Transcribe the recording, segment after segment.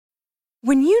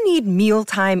When you need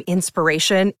mealtime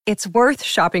inspiration, it's worth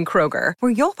shopping Kroger,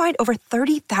 where you'll find over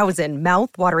 30,000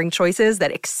 mouth-watering choices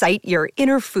that excite your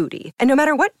inner foodie. And no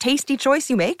matter what tasty choice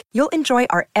you make, you'll enjoy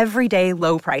our everyday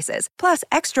low prices, plus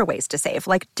extra ways to save,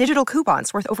 like digital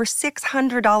coupons worth over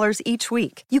 $600 each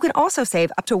week. You can also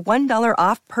save up to $1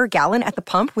 off per gallon at the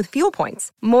pump with fuel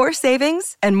points. More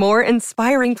savings and more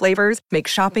inspiring flavors make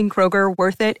shopping Kroger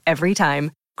worth it every time.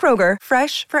 Kroger,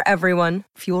 fresh for everyone.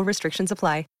 Fuel restrictions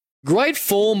apply. Great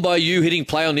form by you hitting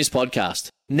play on this podcast.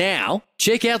 Now,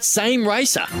 check out Same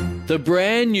Racer, the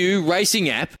brand new racing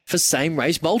app for same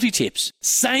race multi-tips.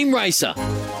 Same Racer.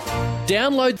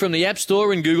 Download from the App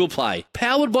Store and Google Play.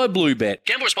 Powered by Bluebet.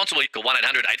 Gamble responsibly. Call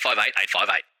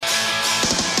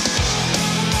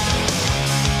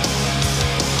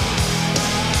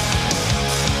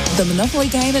 1-800-858-858. The Monopoly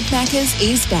game at Macca's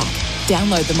is back.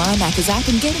 Download the My Macca's app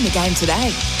and get in the game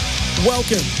today.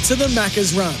 Welcome to the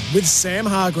Macca's Run with Sam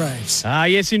Hargraves.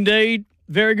 Yes, indeed.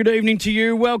 Very good evening to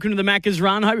you. Welcome to the Macca's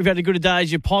Run. Hope you've had as good a day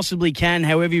as you possibly can,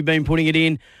 however you've been putting it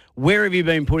in. Wherever you've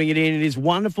been putting it in, it is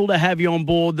wonderful to have you on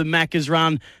board the Macca's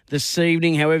Run this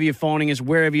evening, however you're finding us,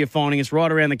 wherever you're finding us, right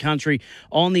around the country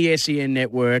on the SEN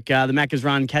network. The Macca's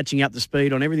Run catching up to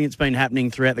speed on everything that's been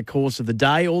happening throughout the course of the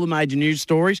day, all the major news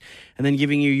stories, and then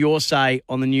giving you your say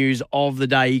on the news of the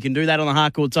day. You can do that on the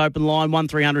Harcourts Open line,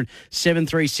 1300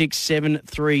 736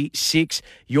 736.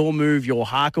 Your move, your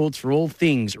Harcourts for all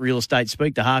things real estate.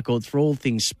 Speak to Harcourts for all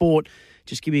things sport.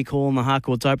 Just give me a call on the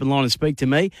Harcourts Open line and speak to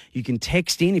me. You can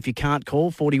text in if you can't call.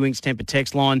 40 Winks Tempur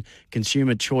text line.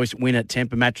 Consumer choice winner.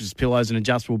 Tempur mattresses, pillows and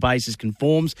adjustable bases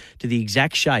conforms to the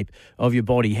exact shape of your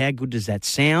body. How good does that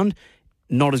sound?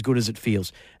 Not as good as it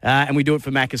feels. And we do it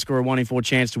for Macca's. Score a 1 in 4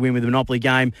 chance to win with the Monopoly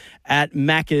game at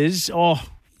Macca's. Oh,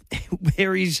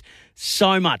 there is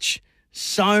so much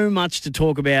to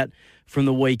talk about from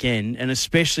the weekend, and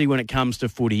especially when it comes to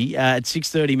footy. At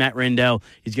 6:30, Matt Rendell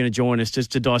is going to join us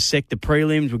just to dissect the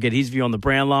prelims. We'll get his view on the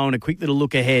Brownlow and a quick little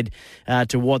look ahead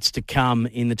to what's to come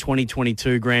in the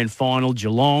 2022 Grand Final.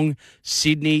 Geelong,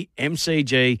 Sydney,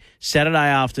 MCG, Saturday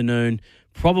afternoon.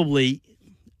 Probably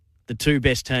the two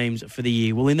best teams for the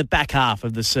year. Well, in the back half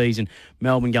of the season,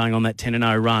 Melbourne going on that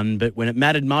 10-0 run. But when it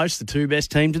mattered most, the two best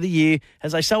teams of the year,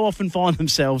 as they so often find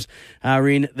themselves, are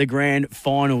in the Grand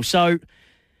Final. So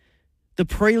the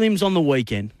prelims on the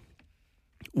weekend,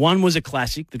 one was a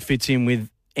classic that fits in with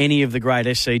any of the great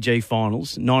SCG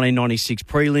finals. 1996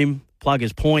 prelim,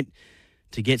 Pluggers Point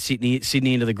to get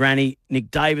Sydney into the granny.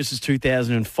 Nick Davis's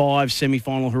 2005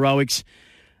 semi-final heroics.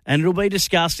 And it'll be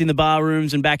discussed in the bar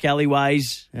rooms and back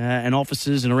alleyways and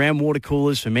offices and around water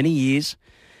coolers for many years.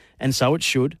 And so it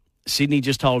should. Sydney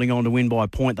just holding on to win by a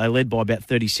point. They led by about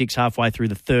 36 halfway through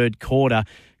the third quarter.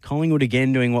 Collingwood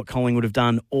again doing what Collingwood have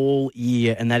done all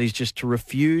year, and that is just to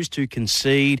refuse to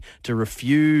concede, to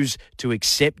refuse to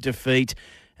accept defeat,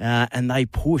 and they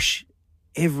push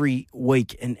every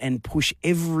week and push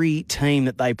every team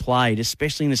that they played,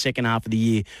 especially in the second half of the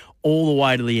year, all the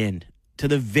way to the end, to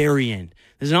the very end.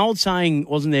 There's an old saying,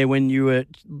 wasn't there, when you were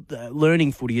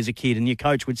learning footy as a kid, and your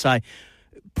coach would say,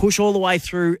 push all the way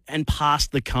through and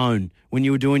past the cone when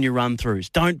you were doing your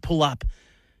run-throughs. Don't pull up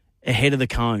ahead of the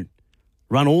cone.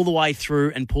 Run all the way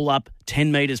through and pull up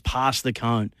 10 metres past the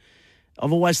cone.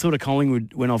 I've always thought of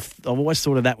Collingwood when I've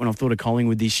thought of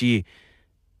Collingwood this year.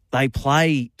 They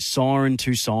play siren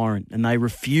to siren, and they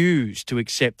refuse to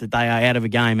accept that they are out of a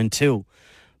game until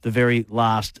the very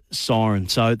last siren.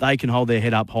 So they can hold their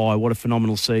head up high. What a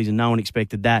phenomenal season. No one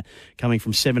expected that, coming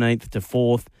from 17th to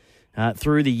 4th.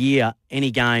 Through the year,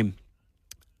 any game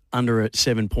under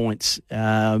 7 points,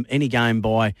 any game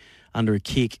by under a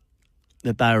kick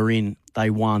that they were in, they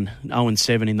won.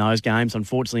 0-7 in those games.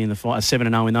 Unfortunately,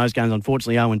 7-0 in those games.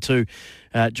 Unfortunately,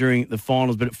 0-2 during the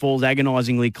finals. But it falls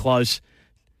agonisingly close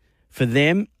for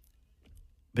them.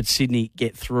 But Sydney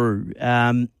get through.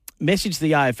 Message to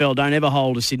the AFL, don't ever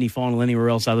hold a Sydney final anywhere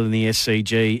else other than the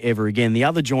SCG ever again. The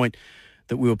other joint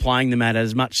that we were playing them at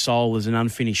as much soul as an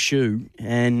unfinished shoe,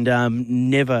 and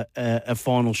never a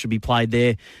final should be played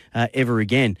there ever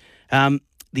again.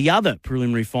 The other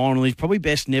preliminary final is probably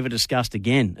best never discussed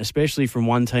again, especially from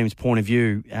one team's point of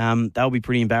view. They'll be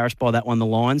pretty embarrassed by that one, the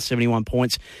Lions, 71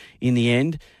 points in the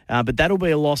end. But that'll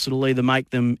be a loss that'll either make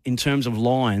them, in terms of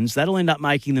Lions, that'll end up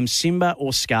making them Simba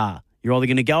or Scar. You're either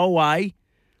going to go away,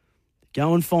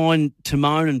 go and find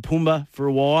Timon and Pumbaa for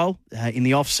a while in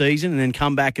the off-season and then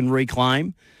come back and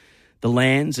reclaim the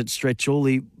lands that stretch all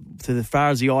to the far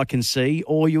as the eye can see,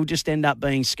 or you'll just end up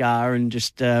being Scar and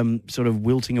just sort of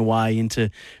wilting away into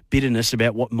bitterness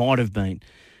about what might have been.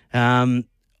 I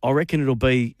reckon it'll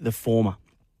be the former.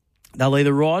 They'll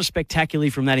either rise spectacularly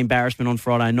from that embarrassment on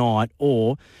Friday night,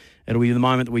 or It'll be the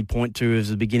moment that we point to as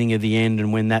the beginning of the end,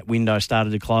 and when that window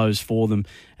started to close for them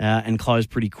and close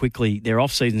pretty quickly. Their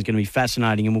off-season is going to be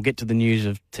fascinating, and we'll get to the news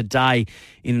of today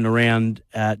in and around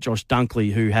Josh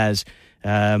Dunkley, who has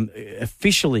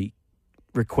officially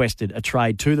requested a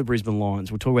trade to the Brisbane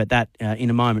Lions. We'll talk about that in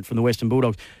a moment from the Western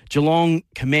Bulldogs. Geelong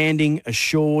commanding,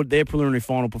 assured, their preliminary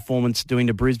final performance, doing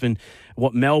to Brisbane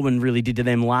what Melbourne really did to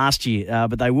them last year.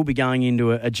 But they will be going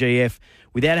into a GF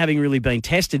without having really been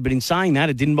tested. But in saying that,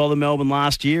 it didn't bother Melbourne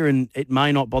last year, and it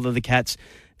may not bother the Cats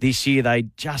this year. They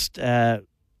just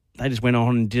went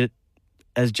on and did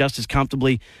it just as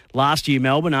comfortably last year,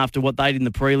 Melbourne, after what they did in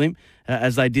the prelim,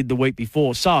 as they did the week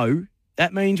before. So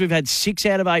that means we've had 6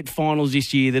 out of 8 finals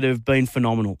this year that have been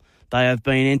phenomenal. They have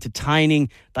been entertaining.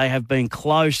 They have been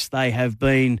close. They have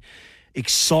been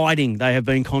exciting. They have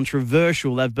been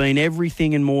controversial. They've been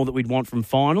everything and more that we'd want from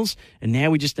finals. And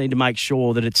now we just need to make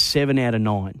sure that it's 7 out of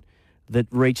 9 that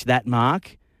reach that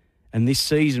mark. And this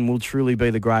season will truly be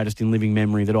the greatest in living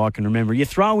memory that I can remember. You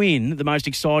throw in the most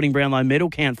exciting Brownlow medal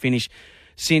count finish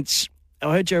since,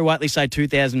 I heard Jerry Whateley say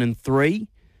 2003,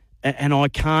 and I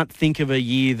can't think of a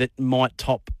year that might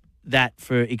top that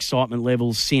for excitement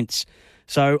levels since.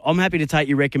 So I'm happy to take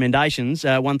your recommendations,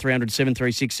 1300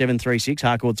 736 736,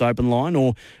 Harcourt's open line,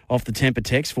 or off the Temper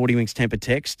text, 40 Winks Temper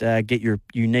text. Get your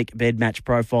unique bed match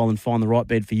profile and find the right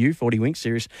bed for you, 40 Winks,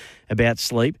 serious about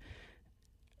sleep.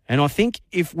 And I think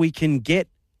if we can get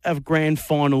a grand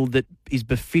final that is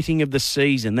befitting of the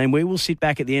season, then we will sit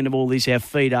back at the end of all this, our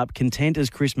feet up, content as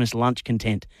Christmas lunch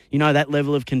content. You know that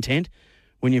level of content?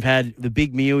 When you've had the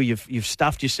big meal, you've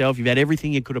stuffed yourself, you've had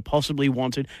everything you could have possibly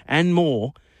wanted and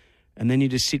more, and then you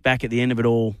just sit back at the end of it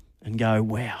all and go,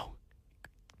 wow,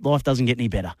 life doesn't get any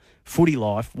better. Footy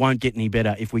life won't get any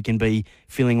better if we can be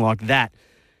feeling like that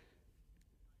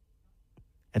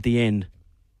at the end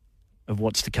of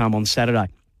what's to come on Saturday.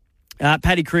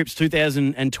 Paddy Cripps,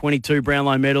 2022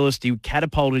 Brownlow medalist. He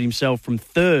catapulted himself from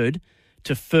 3rd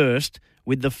to 1st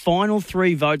with the final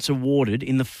 3 votes awarded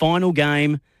in the final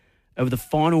game of the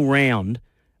final round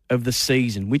of the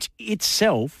season, which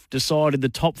itself decided the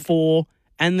top 4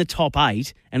 and the top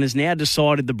 8 and has now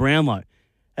decided the Brownlow.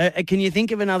 Can you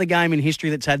think of another game in history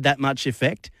that's had that much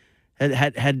effect,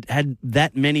 had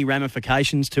that many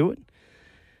ramifications to it?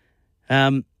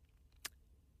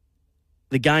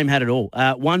 The game had it all.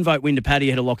 1 vote win to Paddy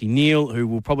ahead of Lachie Neale, who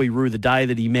will probably rue the day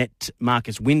that he met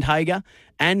Marcus Windhager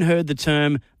and heard the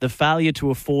term the failure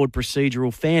to afford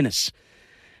procedural fairness,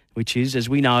 which is, as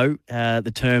we know,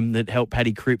 the term that helped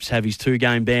Paddy Cripps have his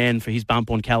 2-game ban for his bump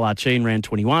on Cal Archie in round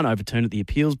 21, overturned at the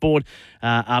appeals board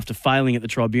after failing at the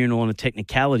tribunal on a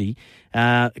technicality.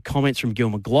 Comments from Gil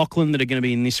McLaughlin that are going to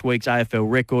be in this week's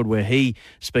AFL record, where he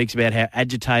speaks about how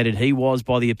agitated he was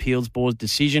by the appeals board's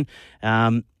decision,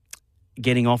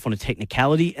 getting off on a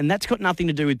technicality. And that's got nothing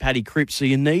to do with Paddy Cripps, so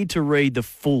you need to read the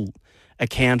full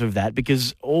account of that,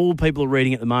 because all people are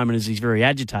reading at the moment is he's very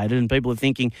agitated, and people are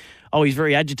thinking, oh, he's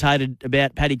very agitated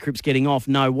about Paddy Cripps getting off.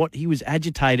 No, what he was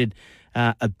agitated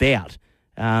about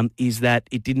is that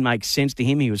it didn't make sense to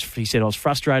him. He said, I was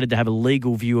frustrated to have a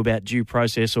legal view about due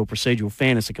process or procedural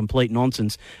fairness, a complete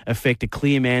nonsense, affect a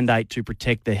clear mandate to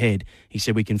protect the head. He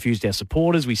said, we confused our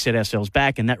supporters, we set ourselves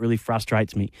back, and that really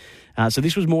frustrates me. So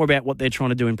this was more about what they're trying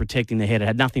to do in protecting the head. It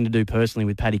had nothing to do personally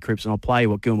with Paddy Cripps, and I'll play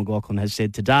what Gil McLaughlin has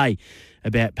said today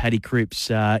about Paddy Cripps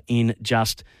in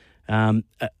just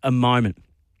a moment.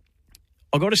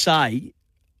 I've got to say,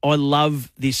 I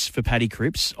love this for Paddy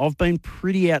Cripps. I've been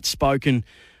pretty outspoken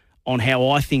on how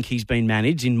I think he's been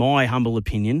managed, in my humble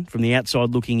opinion, from the outside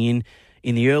looking in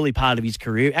the early part of his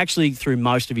career, actually through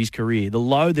most of his career. The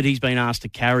load that he's been asked to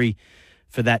carry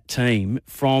for that team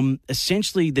from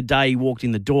essentially the day he walked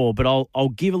in the door, but I'll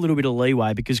give a little bit of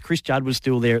leeway because Chris Judd was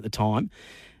still there at the time.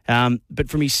 But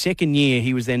from his second year,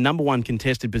 he was their number 1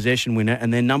 contested possession winner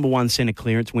and their number 1 centre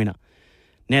clearance winner.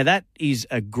 Now, that is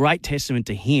a great testament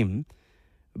to him,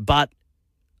 but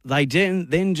they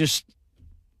then just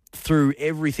threw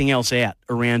everything else out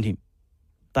around him.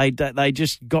 They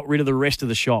just got rid of the rest of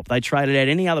the shop. They traded out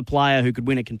any other player who could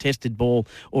win a contested ball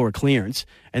or a clearance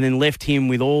and then left him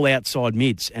with all outside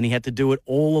mids, and he had to do it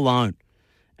all alone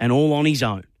and all on his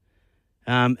own.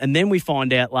 And then we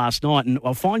find out last night, and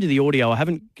I'll find you the audio. I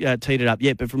haven't teed it up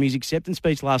yet, but from his acceptance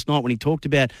speech last night when he talked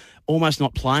about almost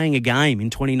not playing a game in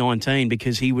 2019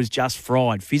 because he was just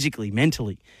fried physically,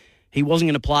 mentally. He wasn't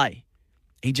going to play.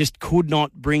 He just could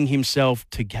not bring himself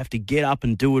to have to get up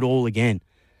and do it all again.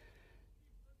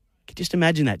 Just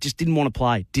imagine that. Just didn't want to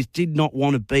play. Just did not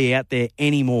want to be out there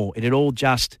anymore. It had all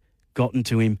just gotten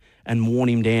to him and worn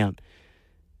him down.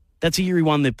 That's the year he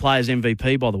won the Players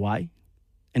MVP, by the way.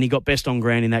 and he got best on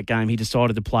ground in that game. He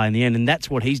decided to play in the end, and that's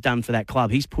what he's done for that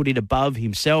club. He's put it above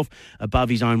himself, above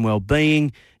his own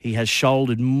well-being. He has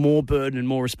shouldered more burden and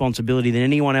more responsibility than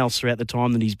anyone else throughout the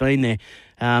time that he's been there.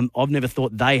 I've never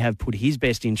thought they have put his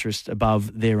best interest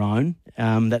above their own.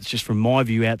 That's just from my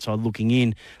view outside looking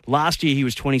in. Last year he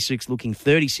was 26, looking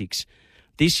 36.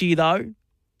 This year, though,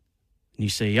 new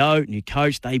CEO, new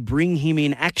coach, they bring him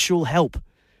in actual help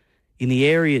in the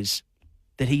areas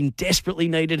that he desperately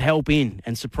needed help in.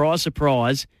 And surprise,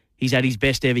 surprise, he's at his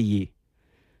best ever year.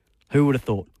 Who would have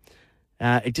thought?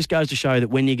 It just goes to show that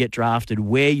when you get drafted,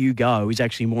 where you go is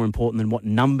actually more important than what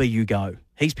number you go.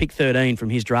 He's picked 13 from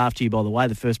his draft year, by the way,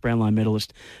 the first Brownlow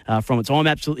medalist from it. So I'm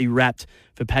absolutely wrapped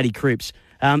for Paddy Cripps.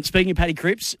 Speaking of Paddy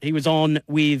Cripps, he was on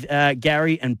with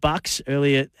Gary and Bucks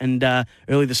early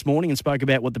this morning and spoke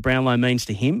about what the Brownlow means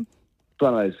to him. It's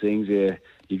one of those things, yeah.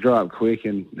 You grow up quick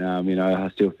and, I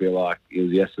still feel like it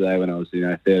was yesterday when I was,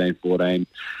 13, 14,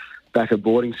 back at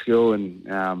boarding school. And,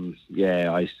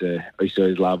 I used to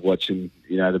always love watching,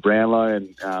 the Brownlow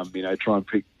and, try and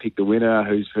pick the winner,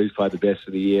 who's played the best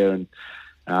for the year. And,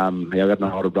 I've got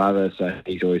an older brother, so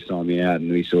he's always signed me out and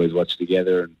we used to always watch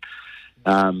together.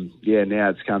 And, now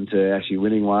it's come to actually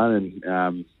winning one.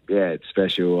 And, it's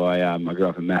special. I grew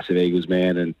up a massive Eagles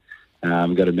man and,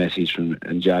 got a message from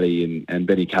Juddy and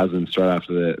Benny Cousins straight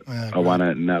after I won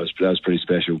it, and that was pretty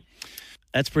special.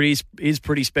 That's pretty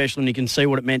special, and you can see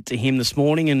what it meant to him this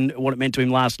morning and what it meant to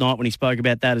him last night when he spoke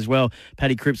about that as well.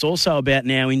 Paddy Cripps also about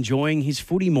now enjoying his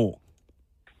footy more.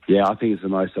 Yeah, I think it's the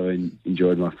most I've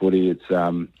enjoyed my footy. It's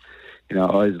I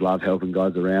always love helping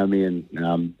guys around me,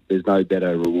 and there's no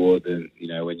better reward than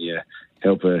when you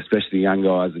help, especially young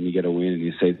guys, and you get a win and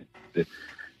you see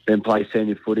them play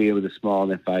senior footy with a smile on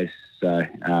their face. So,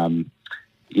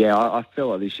 I felt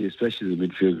like this year, especially the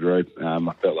midfield group,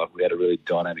 I felt like we had a really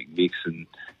dynamic mix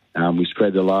and we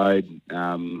spread the load.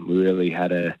 We really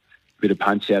had a bit of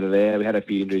punch out of there. We had a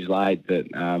few injuries late, but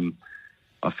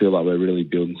I feel like we're really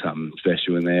building something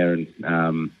special in there.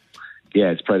 And,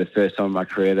 it's probably the first time in my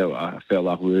career that I felt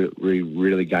like we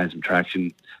really gained some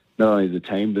traction, not only as a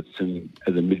team, but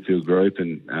as a midfield group.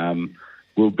 And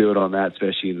we'll build on that,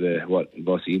 especially what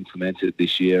Bossy implemented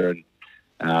this year. And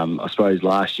I suppose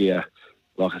last year,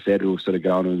 like I said, we were sort of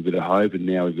going with a bit of hope, and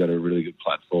now we've got a really good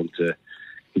platform to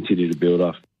continue to build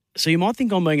off. So you might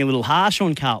think I'm being a little harsh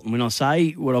on Carlton when I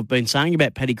say what I've been saying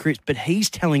about Paddy Cripps, but he's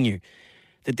telling you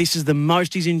that this is the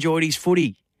most he's enjoyed his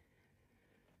footy.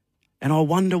 And I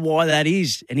wonder why that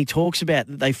is. And he talks about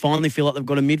that they finally feel like they've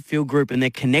got a midfield group and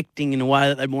they're connecting in a way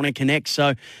that they want to connect.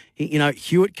 So,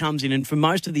 Hewitt comes in, and for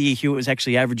most of the year, Hewitt was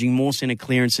actually averaging more centre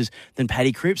clearances than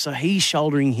Paddy Cripps. So he's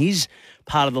shouldering his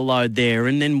part of the load there.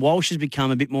 And then Walsh has become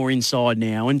a bit more inside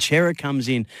now, and Chera comes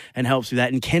in and helps with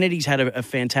that. And Kennedy's had a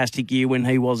fantastic year when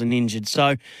he wasn't injured.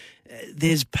 So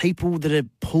there's people that are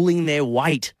pulling their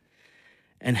weight,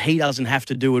 and he doesn't have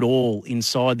to do it all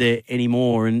inside there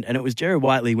anymore. And it was Jared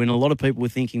Whiteley when a lot of people were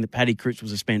thinking that Paddy Cripps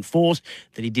was a spent force,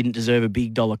 that he didn't deserve a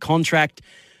big dollar contract.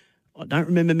 I don't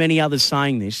remember many others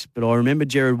saying this, but I remember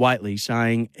Jared Whiteley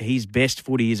saying his best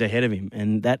footy is ahead of him,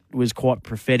 and that was quite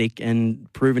prophetic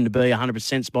and proven to be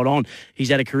 100% spot on. He's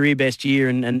had a career best year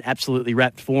and absolutely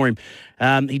wrapped for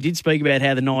him. He did speak about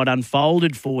how the night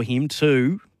unfolded for him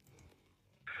too.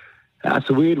 It's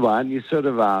a weird one. You sort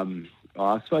of...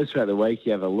 I suppose throughout the week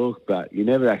you have a look, but you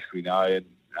never actually know.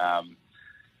 And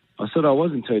I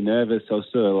wasn't too nervous. I was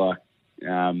sort of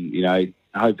like,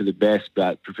 hope for the best,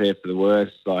 but prepare for the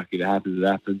worst. Like, it happens, it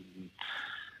happens. And,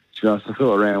 to be honest, I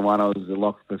thought round one I was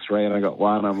locked for 3 and I got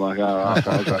 1. I'm like, all right,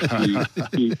 I've got a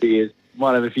few beers.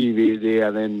 Might have a few beers here,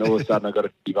 and then all of a sudden I got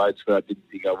a few votes, but I didn't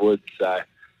think I would. So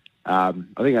I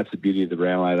think that's the beauty of the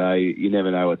Brownlow, though. You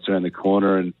never know what's around the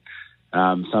corner, and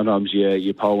sometimes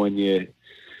you poll when you're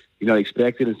not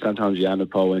expected, and sometimes you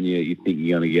underpoll when you think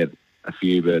you're going to get a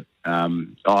few. But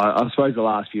I suppose the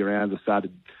last few rounds the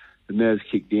nerves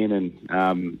kicked in,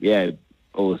 and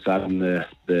all of a sudden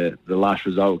the last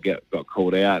result got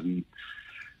called out, and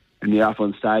you're up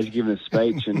on stage giving a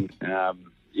speech, and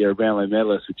you're a Brownlow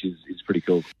medalist, which is pretty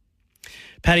cool.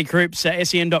 Paddy Cripps,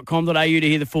 sen.com.au to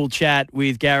hear the full chat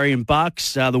with Gary and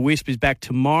Bucks. The Wisp is back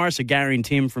tomorrow, so Gary and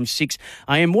Tim from 6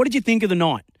 a.m. What did you think of the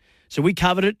night? So we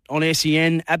covered it on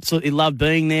SEN, absolutely loved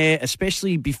being there,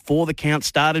 especially before the count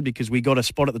started, because we got a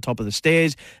spot at the top of the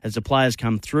stairs as the players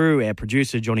come through. Our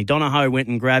producer, Johnny Donahoe, went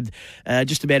and grabbed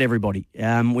just about everybody.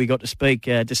 We got to speak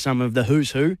to some of the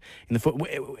who's who in the foot.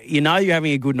 You're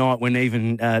having a good night when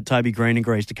even Toby Green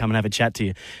agrees to come and have a chat to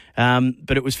you.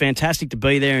 But it was fantastic to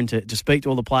be there and to speak to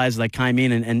all the players as they came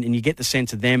in, and you get the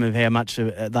sense of them, of how much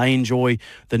they enjoy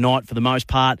the night for the most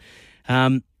part.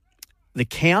 The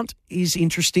count is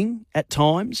interesting at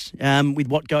times with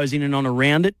what goes in and on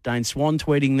around it. Dane Swan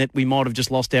tweeting that we might have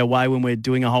just lost our way when we're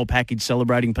doing a whole package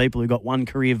celebrating people who got one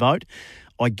career vote.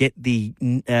 I get the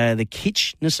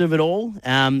kitschness of it all.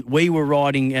 We were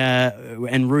riding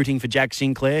and rooting for Jack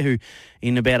Sinclair, who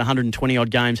in about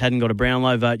 120-odd games hadn't got a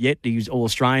Brownlow vote yet. He was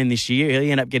All-Australian this year. He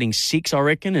ended up getting 6, I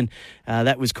reckon, and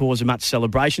that was cause of much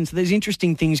celebration. So there's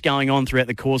interesting things going on throughout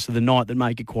the course of the night that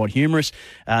make it quite humorous.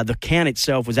 The count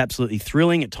itself was absolutely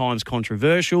thrilling, at times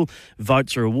controversial.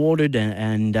 Votes are awarded,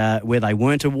 and where they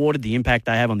weren't awarded, the impact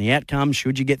they have on the outcome.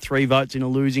 Should you get 3 votes in a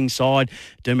losing side?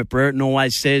 Dermot Brereton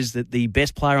always says that the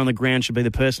best player on the ground should be the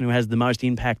person who has the most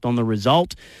impact on the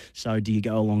result. So do you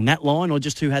go along that line, or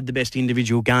just who had the best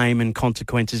individual game, and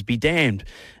consequences be damned?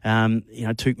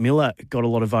 Touk Miller got a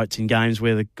lot of votes in games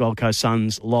where the Gold Coast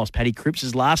Suns lost. Paddy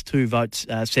Cripps' last 2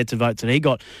 sets of votes that he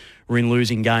got were in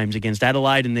losing games against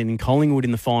Adelaide and then in Collingwood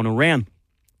in the final round.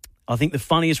 I think the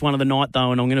funniest one of the night,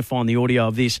 though, and I'm going to find the audio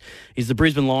of this, is the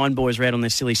Brisbane Lion boys were out on their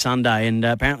silly Sunday, and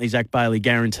apparently Zach Bailey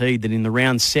guaranteed that in the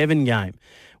round 7 game,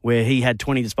 where he had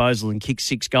 20 disposals and kicked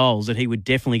 6 goals, that he would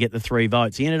definitely get the 3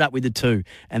 votes. He ended up with the 2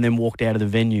 and then walked out of the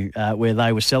venue where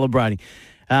they were celebrating.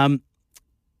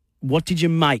 What did you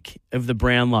make of the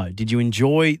Brownlow? Did you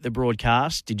enjoy the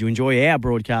broadcast? Did you enjoy our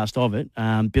broadcast of it?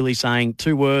 Billy saying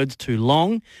 2 words, too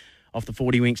long, off the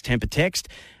 40 Winks temper text.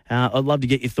 I'd love to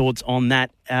get your thoughts on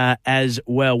that as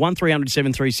well. 1300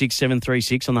 736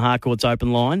 736 on the Harcourts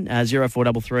open line.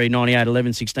 0433 98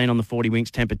 11 16 on the 40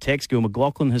 Winks temper text. Gil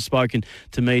McLachlan has spoken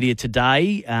to media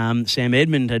today. Sam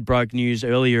Edmund had broke news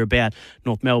earlier about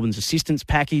North Melbourne's assistance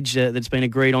package that's been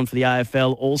agreed on for the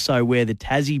AFL. Also where the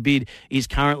Tassie bid is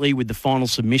currently, with the final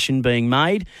submission being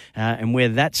made, and where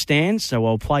that stands. So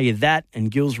I'll play you that and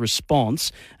Gil's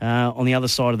response on the other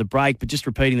side of the break. But just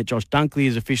repeating that Josh Dunkley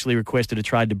has officially requested a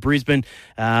trade to Brisbane.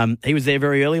 He was there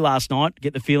very early last night.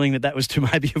 Get the feeling that was to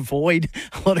maybe avoid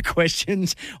a lot of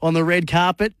questions on the red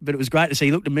carpet, but it was great to see.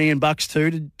 He looked $1 million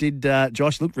too. Did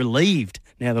Josh look relieved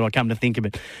now that I come to think of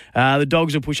it? The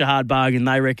Dogs will push a hard bargain.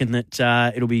 They reckon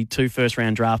that it'll be 2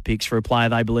 first-round draft picks for a player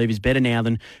they believe is better now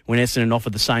than when Essendon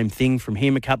offered the same thing from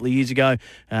him a couple of years ago.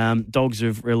 Dogs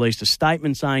have released a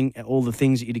statement saying all the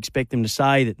things that you'd expect them to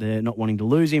say, that they're not wanting to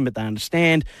lose him, but they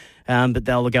understand. But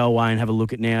they'll go away and have a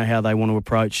look at now how they want to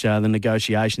approach the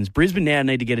negotiations. Brisbane now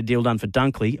need to get a deal done for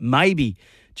Dunkley, maybe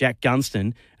Jack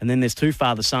Gunston, and then there's 2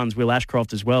 father sons, Will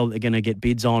Ashcroft as well, they're going to get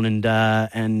bids on,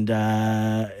 and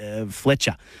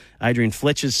Fletcher, Adrian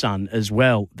Fletcher's son as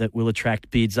well, that will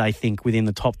attract bids, they think, within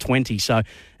the top 20. So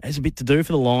there's a bit to do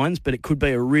for the Lions, but it could be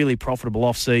a really profitable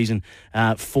off-season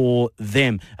for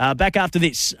them. Back after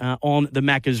this on the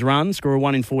Macca's Run. Score a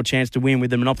 1 in 4 chance to win with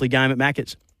the Monopoly game at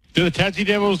Macca's. Do the Tassie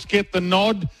Devils get the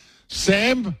nod,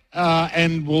 Sam?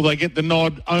 And will they get the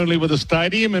nod only with a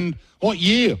stadium? And what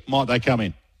year might they come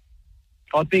in?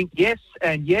 I think yes,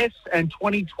 and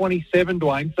 2027,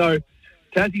 Dwayne. So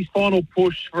Tassie's final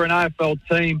push for an AFL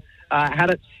team had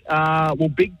its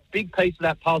big piece of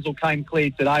that puzzle came clear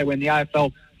today when the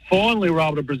AFL finally were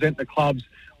able to present the clubs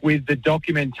with the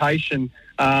documentation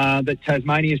that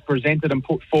Tasmania's presented and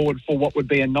put forward for what would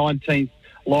be a 19th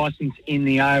licence in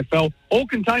the AFL, all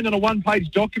contained on a 1-page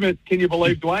document, can you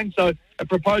believe, Dwayne? So it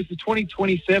proposes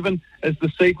 2027 as the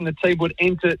season the team would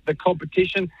enter the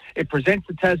competition. It presents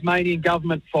the Tasmanian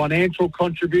government financial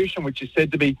contribution, which is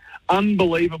said to be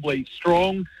unbelievably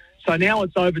strong. So now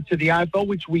it's over to the AFL,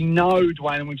 which we know,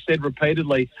 Dwayne, and we've said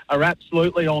repeatedly, are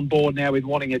absolutely on board now with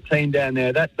wanting a team down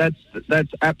there.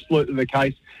 That's absolutely the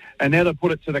case. And now they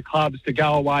put it to the clubs to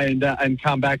go away and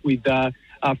come back with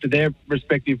after their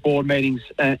respective board meetings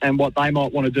and what they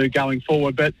might want to do going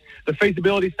forward. But the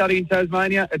feasibility study in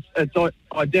Tasmania, it's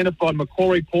identified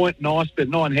Macquarie Point, nice but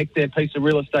 9-hectare piece of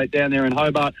real estate down there in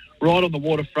Hobart, right on the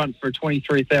waterfront for a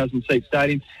 23,000-seat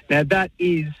stadium. Now, that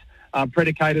is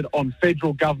predicated on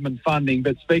federal government funding.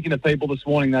 But speaking to people this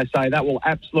morning, they say that will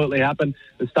absolutely happen.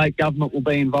 The state government will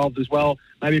be involved as well,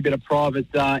 maybe a bit of private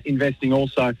investing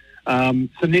also. Some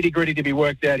nitty-gritty to be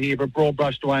worked out here, but broad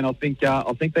brush, Dwayne, I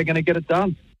think they're going to get it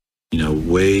done.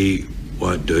 We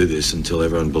won't do this until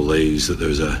everyone believes that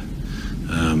there's that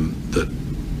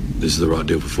this is the right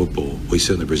deal for football. We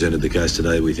certainly presented the case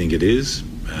today. We think it is,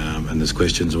 and there's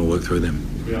questions and we'll work through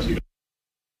them.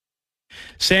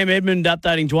 Sam Edmund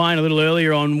updating Dwayne a little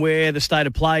earlier on where the state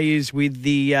of play is with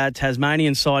the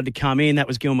Tasmanian side to come in. That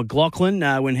was Gil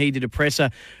McLachlan when he did a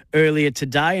presser earlier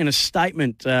today, and a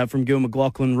statement from Gil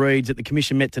McLachlan reads that the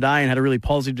Commission met today and had a really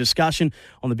positive discussion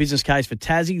on the business case for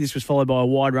Tassie. This was followed by a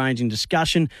wide-ranging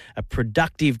discussion, a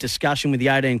productive discussion with the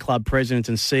 18 club presidents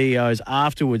and CEOs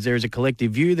afterwards. There is a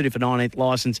collective view that if a 19th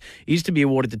licence is to be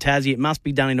awarded to Tassie, it must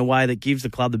be done in a way that gives the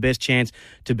club the best chance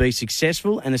to be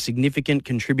successful and a significant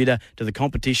contributor to the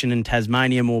competition in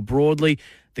Tasmania more broadly.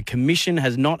 The Commission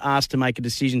has not asked to make a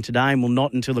decision today and will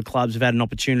not until the clubs have had an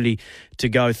opportunity to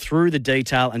go through the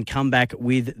detail and come back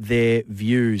with their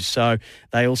views. So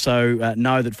they also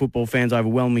know that football fans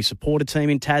overwhelmingly support a team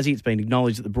in Tassie. It's been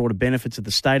acknowledged that the broader benefits of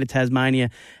the state of Tasmania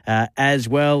as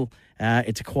well.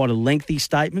 It's quite a lengthy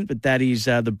statement, but that is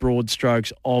the broad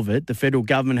strokes of it. The federal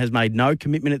government has made no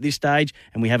commitment at this stage,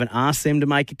 and we haven't asked them to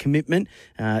make a commitment.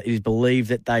 It is believed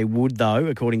that they would, though,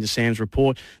 according to Sam's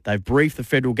report. They've briefed the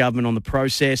federal government on the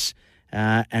process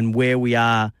and where we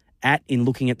are at in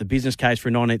looking at the business case for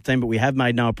a 19th team, but we have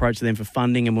made no approach to them for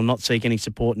funding and will not seek any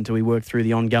support until we work through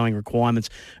the ongoing requirements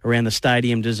around the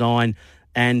stadium design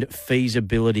and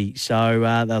feasibility. So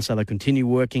they'll continue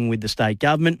working with the state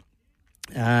government.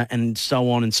 And so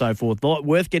on and so forth.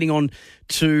 Worth getting on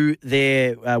to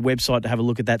their website to have a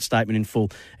look at that statement in full.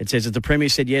 It says, as the Premier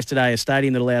said yesterday, a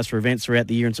stadium that allows for events throughout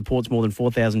the year and supports more than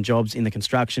 4,000 jobs in the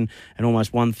construction and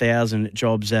almost 1,000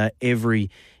 jobs every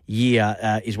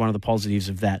year is one of the positives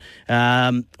of that.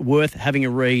 Worth having a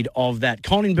read of that.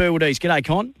 Con in Burwood East. G'day,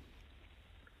 Con.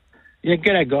 Yeah,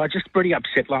 g'day, guys. Just pretty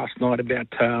upset last night about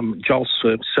Joel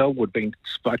Selwood being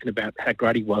spoken about how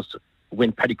great he was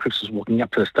when Paddy Cripps was walking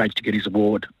up to the stage to get his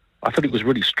award. I thought it was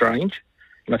really strange,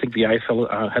 and I think the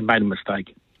AFL had made a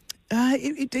mistake.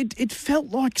 It felt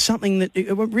like something that...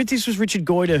 This was Richard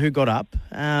Goyder who got up,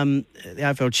 the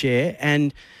AFL chair,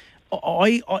 and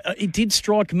it did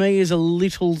strike me as a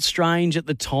little strange at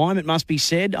the time, it must be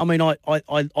said. I mean,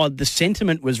 the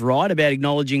sentiment was right about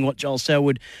acknowledging what Joel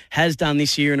Selwood has done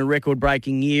this year in a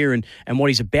record-breaking year and what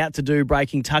he's about to do,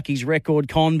 breaking Tucky's record,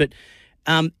 Con, but...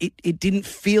 It didn't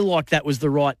feel like that was the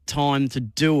right time to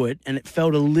do it, and it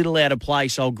felt a little out of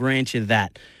place, I'll grant you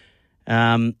that.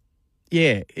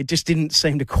 It just didn't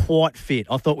seem to quite fit.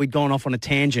 I thought we'd gone off on a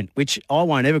tangent, which I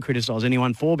won't ever criticise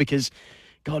anyone for because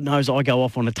God knows I go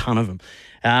off on a ton of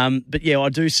them. But, I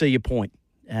do see your point.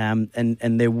 And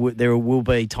there will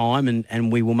be time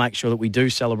and we will make sure that we do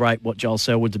celebrate what Joel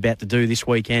Selwood's about to do this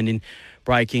weekend in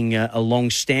breaking a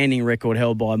long-standing record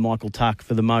held by Michael Tuck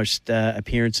for the most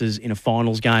appearances in a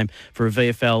finals game for a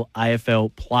VFL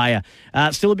AFL player.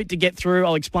 Still a bit to get through.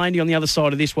 I'll explain to you on the other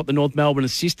side of this what the North Melbourne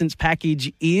assistance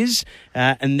package is,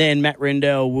 and then Matt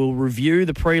Rendell will review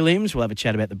the prelims. We'll have a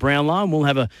chat about the Brownlow, and we'll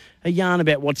have a yarn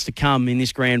about what's to come in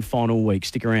this grand final week.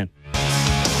 Stick around.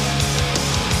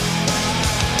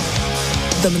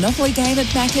 The Monopoly game at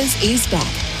Macca's is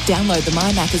back. Download the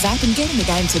My Macca's app and get in the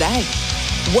game today.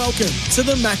 Welcome to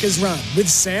the Macca's Run with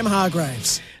Sam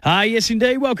Hargraves. Yes,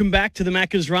 indeed. Welcome back to the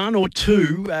Macca's Run, or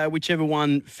two, whichever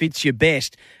one fits you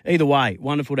best. Either way,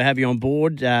 wonderful to have you on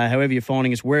board. However you're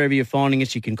finding us, wherever you're finding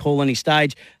us, you can call any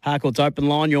stage. Harcourt's open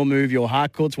line, your move, your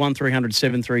Harcourt's, 1300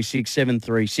 736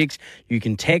 736. You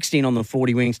can text in on the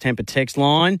 40 Wings Temper text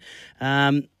line.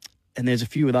 And there's a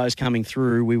few of those coming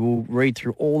through. We will read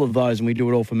through all of those, and we do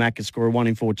it all for Macca's. Score a 1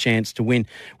 in 4 chance to win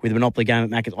with a Monopoly game at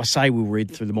Macca's. I say we'll read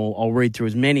through them all. I'll read through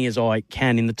as many as I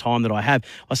can in the time that I have.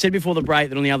 I said before the break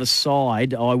that on the other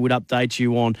side, I would update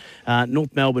you on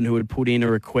North Melbourne, who had put in a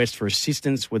request for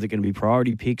assistance. Was it going to be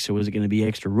priority picks or was it going to be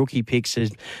extra rookie picks?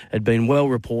 It had been well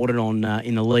reported on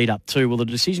in the lead up to. Well, the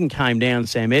decision came down.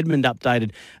 Sam Edmund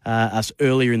updated us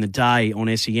earlier in the day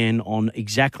on SEN on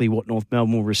exactly what North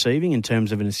Melbourne were receiving in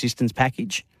terms of an assistance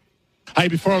package. Hey,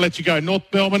 before I let you go, North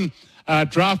Melbourne,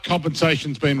 draft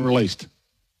compensation's been released.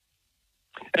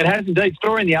 It has indeed.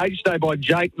 Story in the Age today by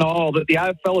Jake Nile that the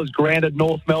AFL has granted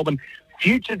North Melbourne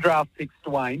future draft picks,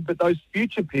 Dwayne, but those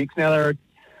future picks, now they're a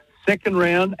second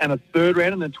round and a third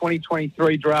round in the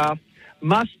 2023 draft,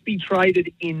 must be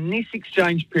traded in this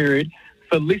exchange period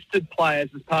for listed players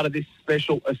as part of this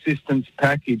special assistance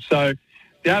package. So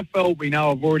the AFL, we know,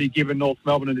 have already given North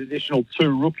Melbourne an additional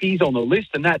 2 rookies on the list,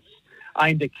 and that's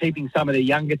aimed at keeping some of their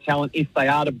younger talent if they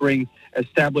are to bring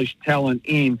established talent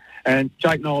in. And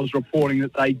Jake Noel is reporting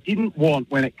that they didn't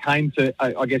want, when it came to,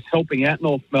 I guess, helping out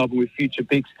North Melbourne with future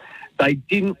picks, they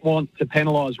didn't want to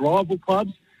penalise rival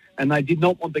clubs, and they did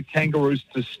not want the Kangaroos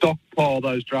to stockpile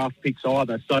those draft picks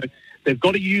either. So they've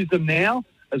got to use them now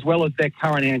as well as their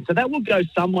current answer. That will go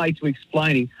some way to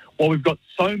explaining why we've got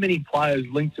so many players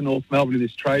linked to North Melbourne in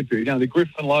this trade period. You know, the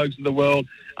Griffin Logues of the world,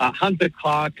 Hunter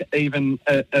Clark even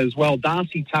as well.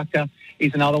 Darcy Tucker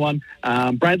is another one.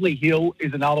 Bradley Hill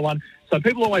is another one. So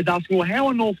people are always asking, well, how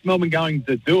are North Melbourne going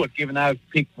to do it, given they've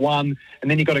picked one, and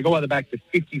then you've got to go either back to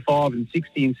 55 and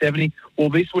 60 and 70? Well,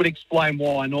 this would explain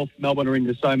why North Melbourne are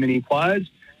into so many players,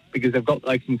 because they've got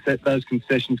those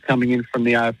concessions coming in from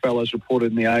the AFL, as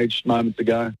reported in The Age moments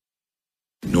ago.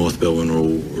 North Melbourne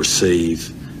will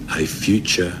receive a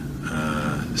future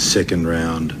second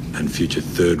round and future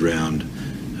third round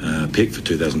pick for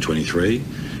 2023.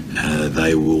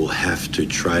 They will have to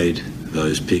trade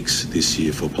those picks this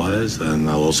year for players, and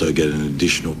they'll also get an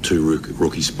additional 2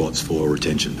 rookie spots for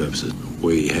retention purposes.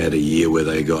 We had a year where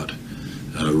they got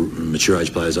mature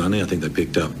age players only. I think they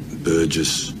picked up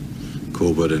Burgess,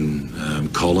 Corbett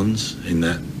and Collins in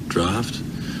that draft,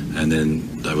 and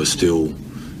then they were still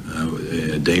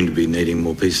deemed to be needing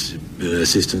more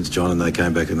assistance, John, and they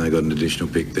came back and they got an additional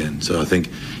pick then. So I think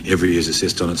every year is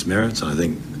assessed on its merits. I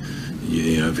think,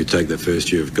 if you take the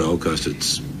first year of Gold Coast,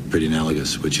 it's pretty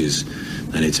analogous, which is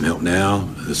they need some help now.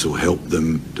 This will help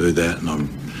them do that, and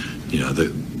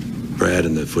Brad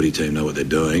and the footy team know what they're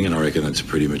doing, and I reckon that's a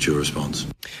pretty mature response.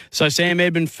 So Sam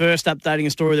Edmund first updating a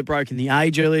story that broke in The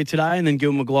Age earlier today, and then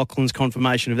Gil McLaughlin's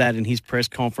confirmation of that in his press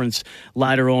conference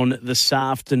later on this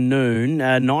afternoon.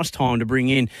 Nice time to bring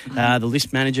in the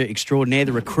list manager extraordinaire,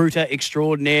 the recruiter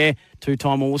extraordinaire,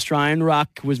 two-time All-Australian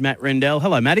ruck was Matt Rendell.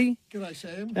 Hello, Matty. G'day,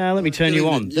 Sam. Let me turn you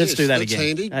on. Let's do that that's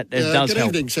again. Handy. It does good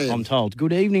help, evening, Sam. I'm told.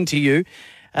 Good evening to you.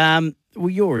 Well,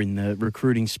 you're in the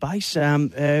recruiting space.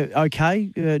 North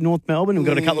Melbourne, we've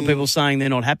got a couple of people saying they're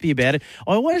not happy about it.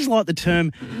 I always like the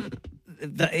term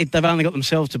they've only got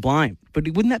themselves to blame, but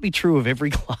wouldn't that be true of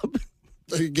every club?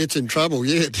 Who gets in trouble,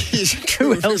 yeah. It is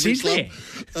Who else is club.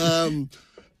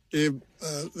 there?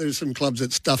 There's some clubs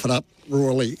that stuff it up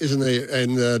royally, isn't there?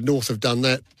 And North have done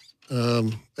that.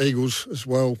 Eagles as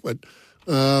well. But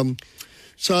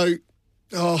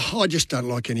I just don't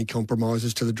like any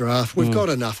compromises to the draft. We've got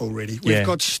enough already. We've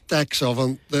got stacks of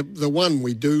them. The one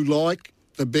we do like,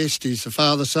 the best, is the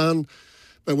father-son.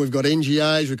 But we've got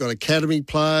NGAs, we've got academy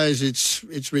players.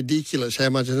 It's ridiculous how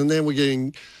much. And then we're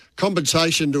getting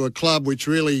compensation to a club which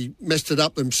really messed it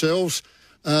up themselves.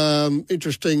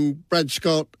 Interesting, Brad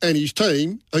Scott and his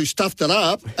team, who stuffed it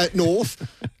up at North,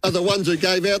 are the ones who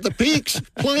gave out the picks.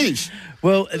 Please.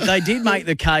 Well, they did make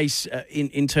the case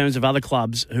in terms of other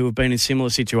clubs who have been in similar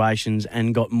situations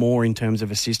and got more in terms of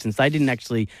assistance. They didn't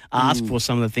actually ask for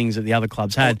some of the things that the other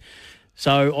clubs had.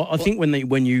 So I think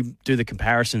when you do the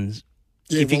comparisons,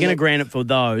 if you're going to grant it for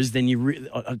those, then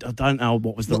I don't know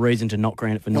what was the reason to not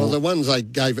grant it for North. Well, the ones they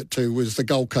gave it to was the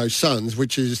Gold Coast Suns,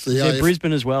 which is the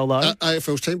Brisbane as well, though.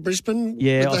 AFL's team, Brisbane.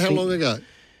 Yeah, how long ago?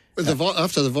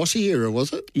 After the Vossi era,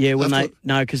 was it? Yeah,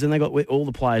 because then they got all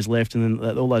the players left, and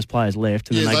then all those players left,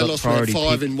 and then they got lost priority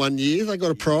 5 pick. in 1 year. They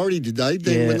got a priority, did they?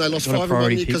 Then when they lost 5 in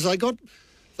 1 year, because they got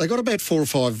about 4 or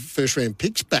 5 first round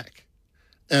picks back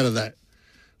out of that.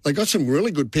 They got some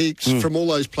really good picks from all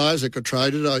those players that got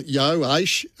traded. Yo,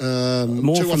 Aish,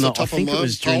 more two from off the. the top I think of it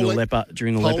was during the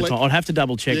Leopard time. I'd have to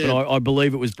double check, but I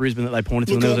believe it was Brisbane that they pointed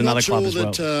to, and there was another club as well. I'm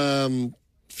not sure that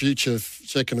future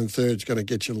second and third is going to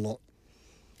get you a lot.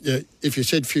 Yeah, if you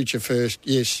said future first,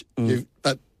 yes,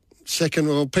 but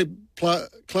second,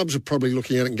 clubs are probably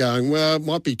looking at it and going, well, it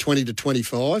might be 20 to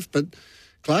 25, but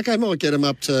Clarko might get them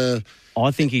up to. I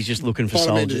think he's just looking for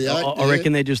soldiers. I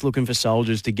reckon they're just looking for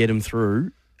soldiers to get them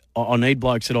through. I need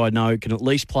blokes that I know can at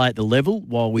least play at the level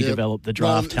while we develop the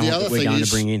draft talent that we're going to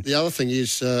bring in. The other thing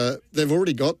is they're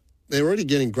already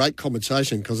getting great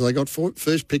compensation because they got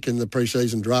first pick in the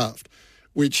pre-season draft,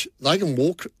 which they can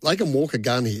walk a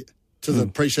gun here to the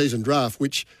pre-season draft,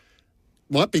 which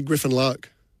might be Griffin Logue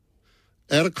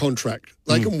out of contract.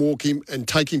 They can walk him and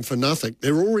take him for nothing.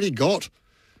 They've already got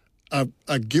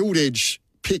a Gilt Edge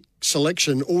pick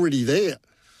selection already there.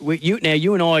 You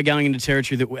and I are going into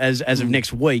territory that, as of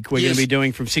next week, we're going to be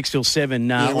doing from 6 till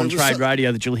 7 on Trade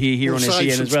Radio that you'll hear here on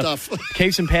SEN as well.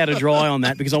 Keep some powder dry on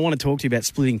that because I want to talk to you about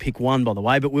splitting pick 1, by the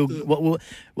way. But we'll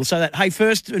say that. Hey,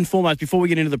 first and foremost, before we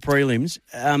get into the prelims,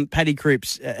 Paddy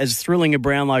Cripps, as thrilling a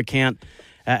Brownlow count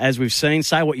as we've seen,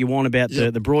 say what you want about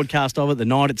the broadcast of it, the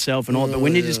night itself, and all. But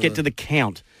when you just get to the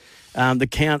count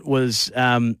was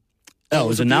it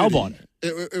was a nail biter.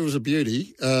 It was a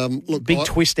beauty. Look, big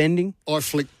twist ending. I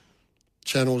flicked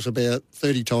channels about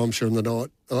 30 times during the night.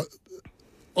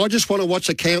 I just want to watch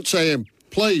the count, Sam.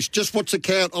 Please, just watch the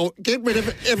count. I'll get rid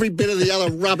of every bit of the other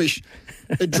rubbish.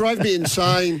 It drove me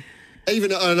insane.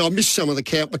 And I missed some of the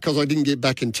count because I didn't get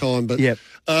back in time. But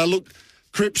look,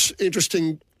 Cripps,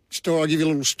 interesting story. I'll give you a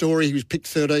little story. He was picked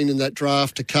 13 in that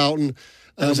draft to Carlton.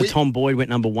 Tom Boyd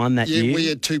went number 1 that year. Yeah, we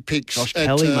had 2 picks. Josh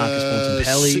Pelly, Marcus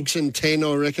Thornton-Pelly. 6 and 10,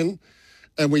 I reckon.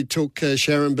 and we took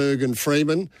Scharenberg and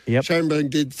Freeman. Yep. Scharenberg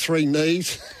did 3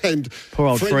 knees, and poor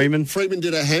old Freeman. Freeman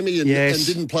did a hammy and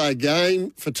didn't play a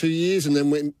game for 2 years, and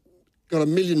then got $1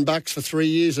 million for 3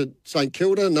 years at St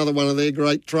Kilda, another one of their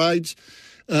great trades.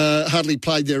 Hardly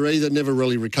played there either, never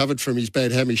really recovered from his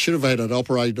bad hammy. Should have had it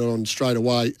operated on straight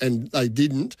away, and they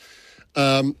didn't.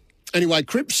 Anyway,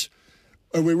 Cripps,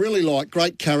 we really like,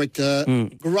 great character,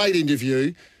 great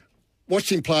interview.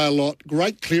 Watched him play a lot,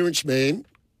 great clearance man,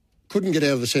 couldn't get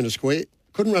out of the centre square,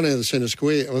 couldn't run out of the centre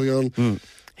square.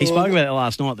 He spoke about it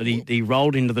last night, that he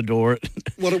rolled into the door.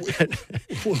 What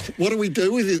do we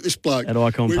do with this bloke? At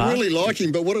Icon Park. We really like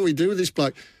him, but what do we do with this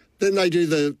bloke? Then they do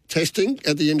the testing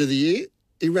at the end of the year.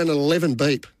 He ran an 11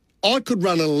 beep. I could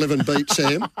run an 11 beep,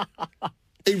 Sam.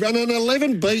 He ran an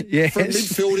 11 beep from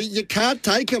midfielder. You can't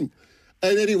take him.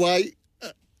 And anyway,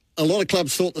 a lot of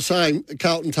clubs thought the same.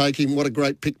 Carlton take him. What a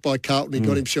great pick by Carlton. He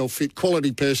got himself fit.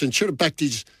 Quality person. Should have backed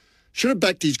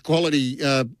his quality,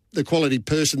 the quality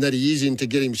person that he is in, to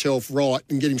get himself right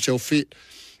and get himself fit.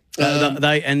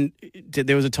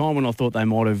 There was a time when I thought they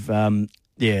might have,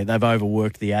 they've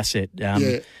overworked the asset.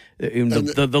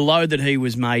 The load that he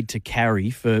was made to carry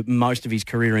for most of his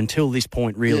career until this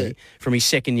point, really, from his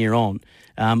second year on,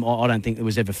 I don't think it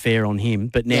was ever fair on him.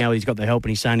 But now he's got the help, and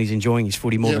he's saying he's enjoying his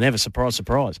footy more than ever. Surprise,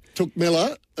 surprise. Took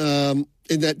Miller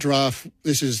in that draft.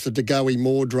 This is the De Goey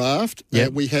Moore draft.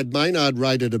 We had Maynard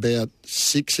rated about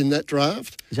 6 in that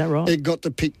draft. Is that right? It got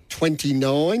to pick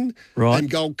 29. Right. And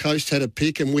Gold Coast had a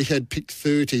pick, and we had pick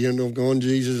 30. And I've gone,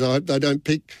 Jesus, I hope they don't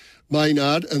pick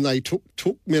Maynard. And they took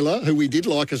Miller, who we did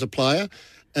like as a player,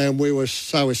 and we were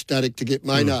so ecstatic to get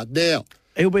Maynard. Now,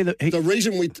 he'll be the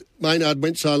reason Maynard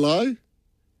went so low,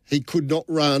 he could not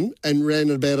run and ran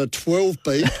about a 12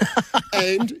 beat.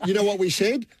 And you know what we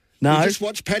said? No. We just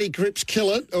watched Paddy Cripps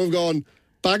kill it, and we've gone,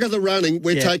 bugger the running,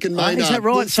 we're taking Maynard. Is that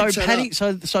right?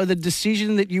 We'll so the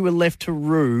decision that you were left to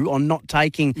rue on not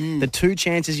taking the 2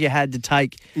 chances you had to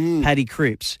take Paddy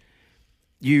Cripps,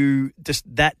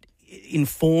 that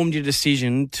informed your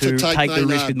decision to take the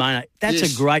risk with Maynard.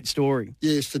 That's a great story.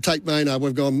 Yes, to take Maynard.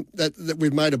 We've gone that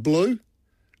we've made a blue,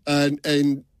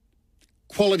 and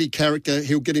quality character.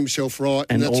 He'll get himself right,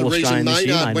 and that's the reason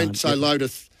Maynard went so low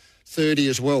to 30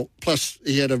 as well. Plus,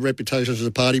 he had a reputation as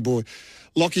a party boy.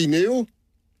 Lockie Neal.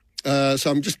 So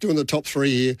I'm just doing the top 3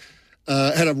 here.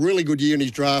 Had a really good year in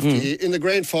his draft year. In the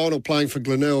grand final, playing for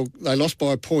Glenelg, they lost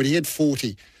by a point. He had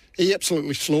 40. He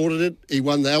absolutely slaughtered it. He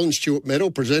won the Alan Stewart medal,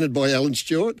 presented by Alan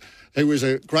Stewart, who was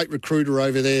a great recruiter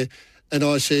over there. And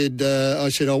I said, I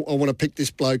want to pick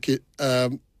this bloke in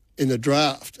the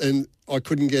draft. And I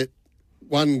couldn't get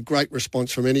one great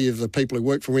response from any of the people who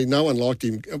worked for me. No one liked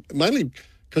him, mainly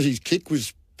because his kick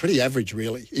was pretty average,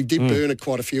 really. He did burn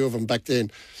quite a few of them back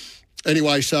then.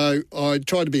 Anyway, so I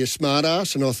tried to be a smart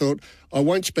ass, and I thought, I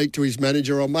won't speak to his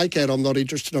manager. I'll make out I'm not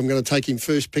interested. I'm going to take him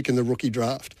first pick in the rookie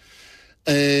draft.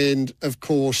 And, of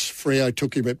course, Freo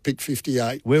took him at pick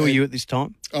 58. Where were you at this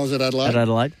time? I was at Adelaide. At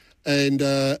Adelaide. And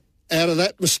out of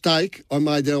that mistake I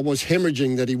made, that I was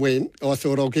hemorrhaging that he went, I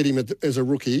thought I'll get him as a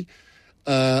rookie.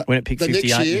 When it picked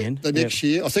 58 The next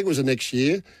year, I think it was the next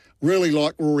year, really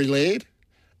liked Rory Laird.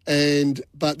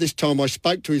 But this time I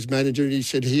spoke to his manager, and he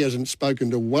said he hasn't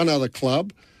spoken to one other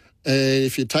club. And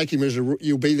if you take him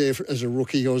you'll be there as a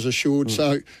rookie, I was assured.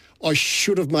 So I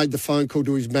should have made the phone call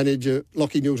to his manager,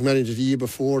 Lockie Neal's manager, the year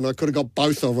before, and I could have got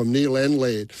both of them, Neal and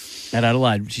Laird. At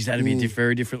Adelaide, which is that'd be a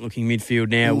very different looking midfield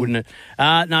now, wouldn't it?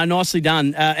 No, nicely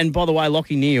done. And by the way,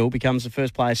 Lockie Neal becomes the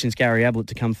first player since Gary Ablett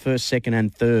to come first, second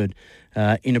and third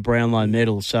in a Brownlow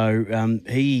medal. So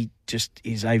he just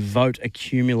is a vote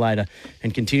accumulator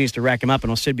and continues to rack him up.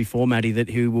 And I said before, Matty, that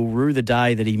he will rue the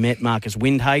day that he met Marcus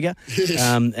Windhager. Yes.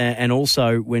 And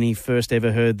also when he first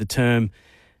ever heard the term,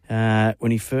 the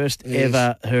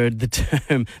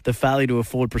failure to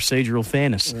afford procedural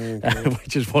fairness,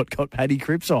 which is what got Paddy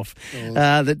Cripps off,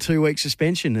 the 2-week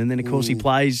suspension. And then, of course, he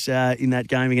plays in that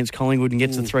game against Collingwood and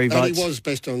gets the 3 votes. And he was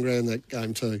best on ground that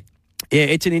game too. Yeah,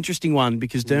 it's an interesting one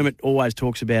because Dermot always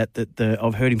talks about that.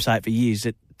 I've heard him say it for years,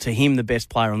 that to him the best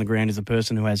player on the ground is the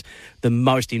person who has the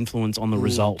most influence on the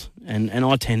result. And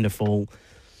I tend to fall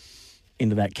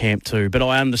into that camp too. But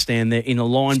I understand that in a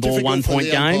line ball 1 point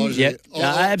game.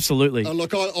 Absolutely.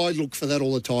 Look, I look for that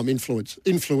all the time. Influence.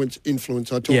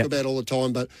 I talk about all the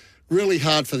time, but really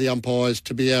hard for the umpires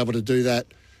to be able to do that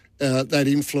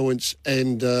influence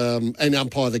and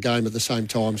umpire the game at the same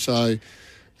time. So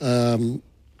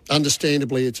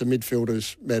understandably, it's a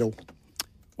midfielder's medal.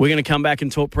 We're going to come back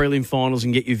and talk prelim finals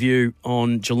and get your view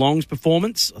on Geelong's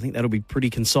performance. I think that'll be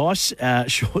pretty concise,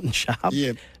 short and sharp.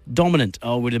 Yeah. Dominant,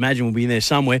 I would imagine, will be in there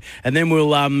somewhere. And then we'll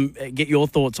get your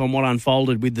thoughts on what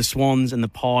unfolded with the Swans and the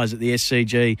Pies at the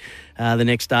SCG the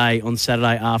next day on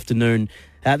Saturday afternoon.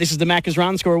 This is the Macca's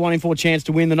Run. Score a 1 in 4 chance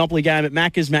to win the Monopoly game at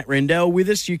Macca's. Matt Rendell with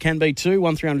us. You can be too.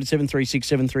 1300 736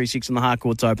 736 on the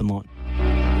Harcourt's open line.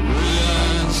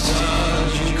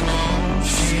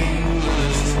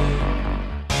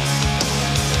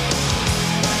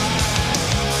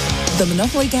 The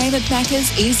Monopoly game at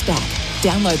Macca's is back.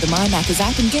 Download the My Macca's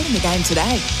app and get in the game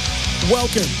today.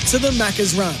 Welcome to the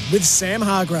Macca's Run with Sam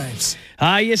Hargraves.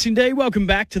 Yes, indeed. Welcome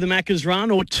back to the Macca's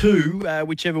Run, or two,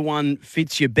 whichever one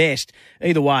fits you best.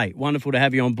 Either way, wonderful to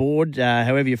have you on board.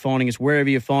 However you're finding us, wherever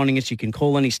you're finding us, you can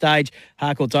call any stage.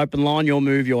 Harcourt's open line, your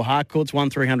move, your Harcourt's,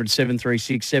 1300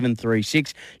 736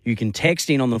 736. You can text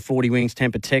in on the 40 Wings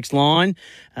Temper text line.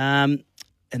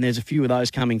 And there's a few of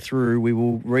those coming through. We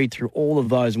will read through all of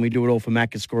those, and we do it all for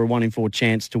Macca's. Score a 1 in 4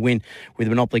 chance to win with a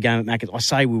Monopoly game at Macca's. I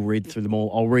say we'll read through them all.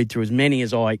 I'll read through as many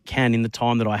as I can in the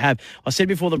time that I have. I said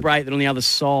before the break that on the other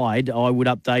side, I would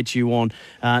update you on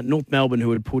North Melbourne,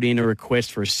 who had put in a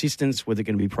request for assistance. Was it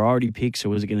going to be priority picks or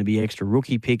was it going to be extra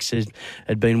rookie picks? It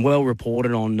had been well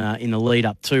reported on in the lead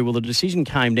up to. Well, the decision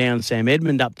came down. Sam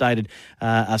Edmund updated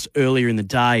us earlier in the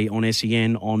day on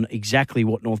SEN on exactly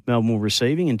what North Melbourne were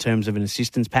receiving in terms of an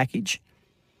assistance package.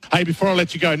 Hey, before I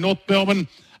let you go, North Melbourne,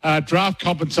 draft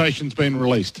compensation's been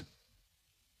released.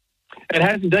 It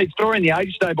has indeed. Story in the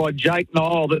Age today by Jake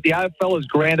Nile that the AFL has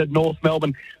granted North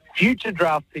Melbourne future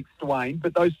draft picks, Dwayne,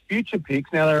 but those future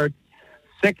picks, now they're a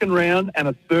second round and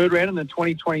a third round in the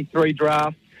 2023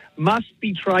 draft, must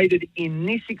be traded in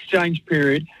this exchange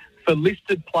period for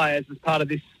listed players as part of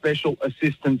this special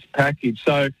assistance package.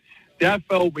 So the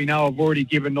AFL, we know, have already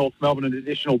given North Melbourne an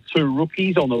additional 2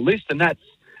 rookies on the list, and that's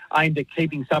aimed at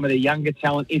keeping some of their younger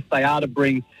talent if they are to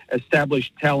bring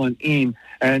established talent in.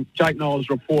 And Jake Nile is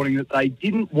reporting that they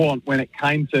didn't want, when it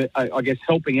came to, I guess,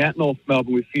 helping out North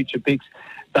Melbourne with future picks,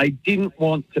 they didn't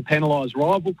want to penalise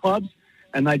rival clubs,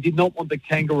 and they did not want the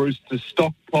Kangaroos to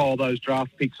stockpile those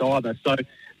draft picks either. So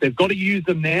they've got to use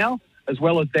them now as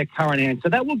well as their current hand. So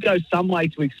that will go some way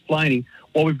to explaining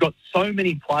why we've got so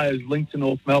many players linked to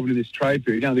North Melbourne in this trade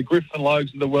period. You know, the Griffin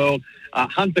Logues of the world,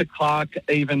 Hunter Clark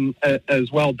even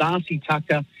as well. Darcy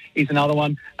Tucker is another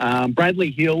one.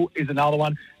 Bradley Hill is another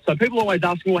one. So people are always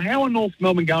asking, well, how are North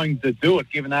Melbourne going to do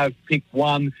it, given they've picked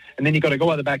one, and then you've got to go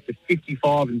either back to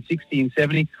 55 and 60 and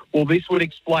 70? Well, this would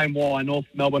explain why North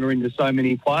Melbourne are into so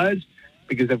many players,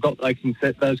 because they've got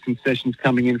those concessions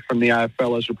coming in from the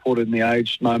AFL, as reported in the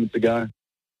Age moments ago.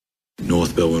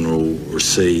 North Melbourne will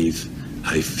receive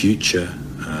a future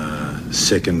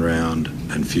second round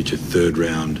and future third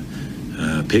round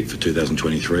pick for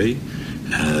 2023.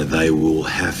 They will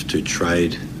have to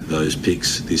trade those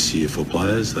picks this year for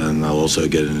players, and they'll also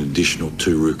get an additional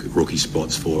 2 rookie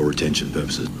spots for retention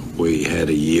purposes. We had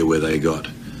a year where they got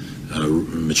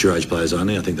mature age players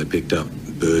only. I think they picked up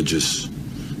Burgess,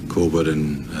 Corbett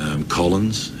and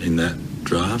Collins in that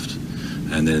draft,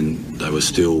 and then they were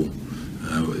still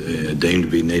deemed to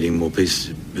be needing more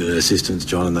assistance,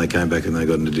 John, and they came back and they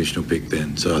got an additional pick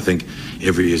then. So I think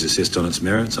every year is assessed on its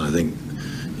merits, and I think,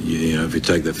 you know, if you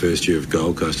take the first year of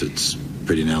Gold Coast, it's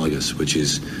pretty analogous, which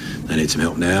is they need some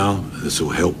help now. This will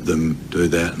help them do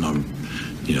that, and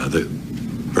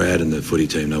Brad and the footy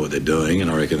team know what they're doing, and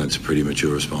I reckon that's a pretty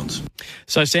mature response.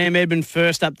 So Sam Edmund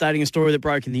first updating a story that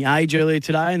broke in the Age earlier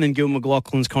today, and then Gil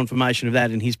McLaughlin's confirmation of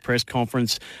that in his press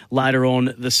conference later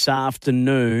on this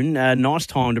afternoon. Nice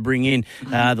time to bring in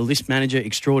the list manager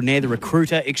extraordinaire, the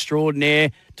recruiter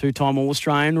extraordinaire, 2-time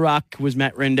All-Australian ruck was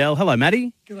Matt Rendell. Hello,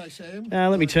 Matty. G'day, Sam.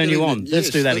 Let me turn you on. Let's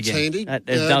do that again. Handy. That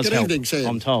does good help, evening, Sam.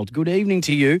 I'm told. Good evening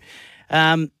to you.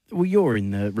 Well, you're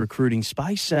in the recruiting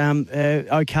space.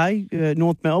 Okay,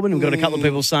 North Melbourne. We've got a couple of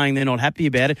people saying they're not happy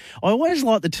about it. I always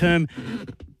like the term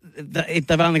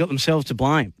they've only got themselves to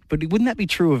blame. But wouldn't that be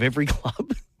true of every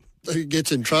club? Who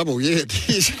gets in trouble, yeah. It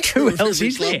is Who else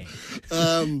is there?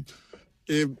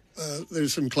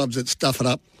 There's some clubs that stuff it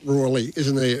up royally,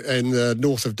 isn't there? And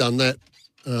North have done that.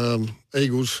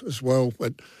 Eagles as well.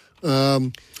 But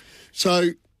I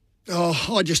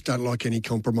just don't like any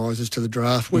compromises to the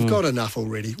draft. We've got enough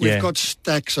already. We've got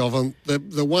stacks of them.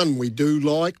 The one we do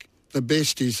like, the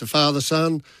best, is the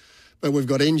father-son. But we've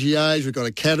got NGAs, we've got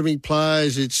academy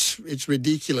players. It's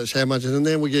ridiculous how much. And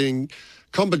then we're getting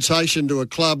compensation to a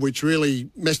club which really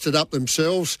messed it up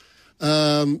themselves.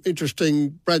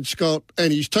 Interesting, Brad Scott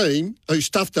and his team, who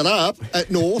stuffed it up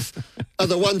at North, are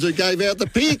the ones who gave out the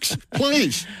picks,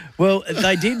 please. Well,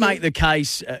 they did make the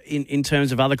case in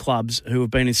terms of other clubs who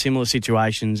have been in similar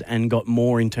situations and got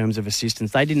more in terms of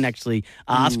assistance. They didn't actually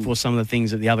ask for some of the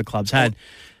things that the other clubs had.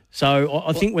 So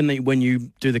I think when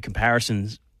you do the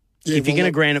comparisons, if you're going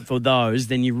to grant it for those,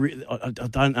 then I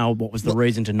don't know what was the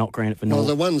reason to not grant it for North. Well,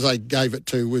 the ones they gave it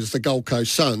to was the Gold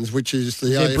Coast Suns, which is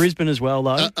the Brisbane as well,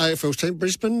 though. AFL team,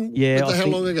 Brisbane? Yeah. How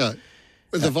long ago?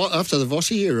 After the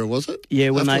Vossi era, was it? Yeah,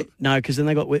 because then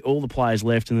they got all the players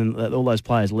left, and then all those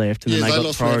players left, and then they got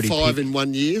lost priority 5 pick. in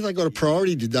 1 year. They got a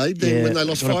priority, did they? Then when they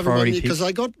lost 5 in 1 year, because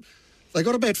they got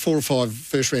about 4 or 5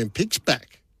 first round picks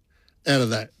back out of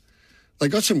that. They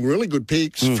got some really good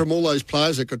picks from all those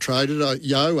players that got traded.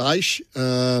 Yo, Aish,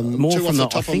 more from the.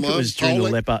 I think it was during the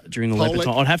Leopard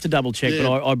time. I'd have to double check,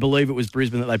 but I believe it was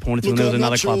Brisbane that they pointed to, and there was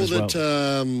another club as well.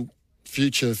 That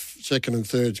future second and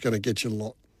third is going to get you a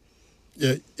lot.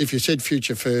 Yeah, if you said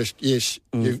future first, yes,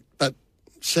 but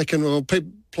second, well,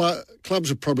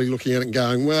 clubs are probably looking at it and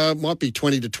going, well, it might be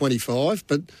 20 to 25,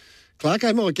 but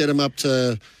Clarko might get them up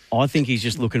to. I think he's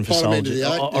just looking for soldiers.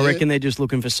 I reckon they're just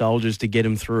looking for soldiers to get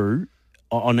him through.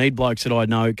 I need blokes that I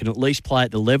know can at least play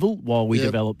at the level while we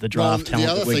develop the draft talent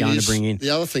that we're going to bring in. The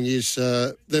other thing is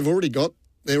they're already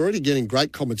getting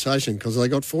great compensation because they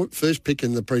got first pick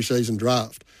in the pre-season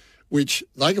draft, which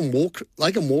they can walk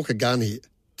a gun here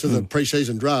to the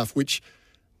pre-season draft, which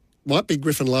might be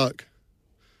Griffin Logue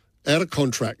out of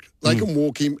contract. They can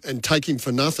walk him and take him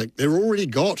for nothing. They've already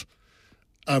got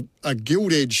a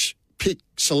Gilt Edge pick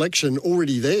selection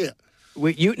already there.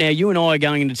 You and I are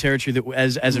going into territory that,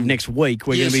 as of next week,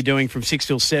 we're going to be doing from 6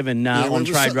 till 7 on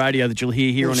Trade Radio that you'll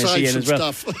hear here on SEN as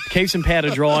well. Keep some powder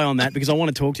dry on that because I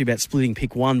want to talk to you about splitting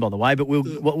pick 1, by the way. But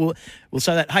we'll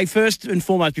say that. Hey, first and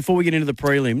foremost, before we get into the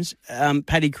prelims,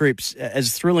 Paddy Cripps,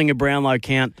 as thrilling a Brownlow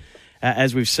count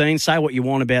as we've seen, say what you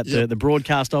want about the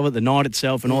broadcast of it, the night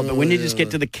itself, and all. But when you just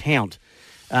get to the count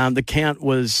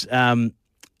was it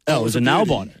was a nail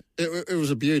biter. It was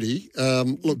a beauty.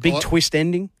 Look, big twist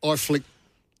ending. I flicked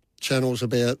channels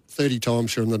about 30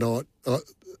 times during the night.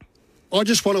 I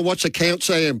just want to watch the count,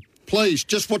 Sam. Please,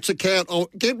 just watch the count. I'll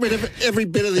get rid of every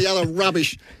bit of the other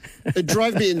rubbish. It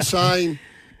drove me insane.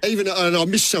 And I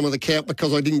missed some of the count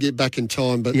because I didn't get back in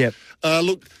time. But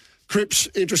look, Cripps,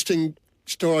 interesting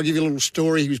story. I'll give you a little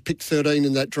story. He was picked 13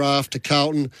 in that draft to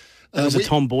Carlton.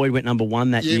 Tom Boyd went number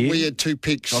 1 that year. Yeah, we had 2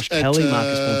 picks. Josh Pelly,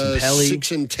 Marcus Bontempelli.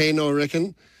 6 and 10, I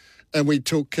reckon. And we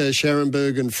took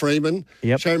Scharenberg and Freeman.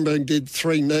 Yep. Scharenberg did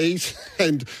 3 knees.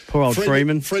 And poor old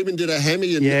Freeman. Freeman did a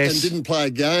hammy and didn't play a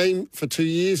game for 2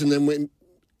 years and then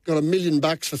got $1 million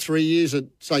for 3 years at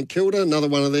St Kilda, another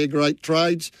one of their great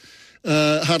trades.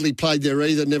 Hardly played there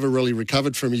either, never really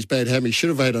recovered from his bad hammy. Should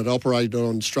have had it operated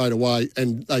on straight away,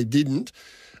 and they didn't.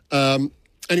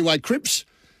 Anyway, Cripps,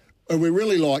 we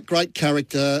really like, great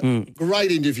character,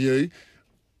 great interview.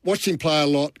 Watched him play a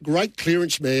lot, great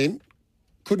clearance man.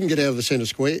 Couldn't get out of the centre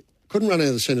square. Couldn't run out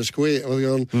of the centre square.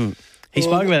 He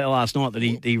spoke about it last night that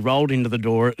he rolled into the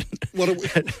door. What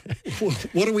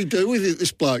do we do with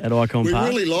this bloke? At Icon we Park.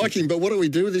 really like him, but what do we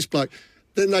do with this bloke?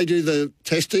 Then they do the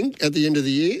testing at the end of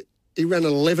the year. He ran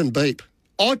an 11 beep.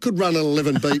 I could run an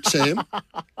 11 beep, Sam.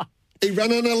 He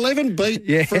ran an 11 beep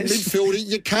from midfielder.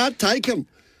 You can't take him.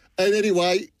 And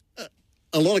anyway,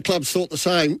 a lot of clubs thought the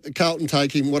same. Carlton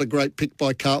take him. What a great pick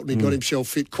by Carlton. He got himself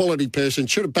fit. Quality person.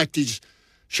 Should have backed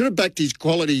his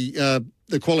quality,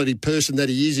 the quality person that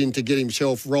he is in to get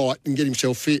himself right and get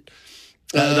himself fit.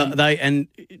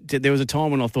 There was a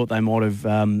time when I thought they might have,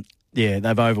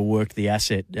 they've overworked the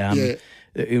asset.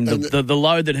 The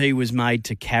load that he was made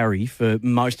to carry for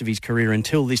most of his career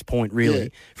until this point,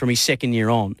 really, from his second year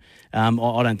on, I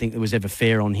don't think it was ever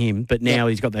fair on him. But now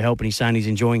he's got the help and he's saying he's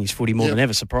enjoying his footy more than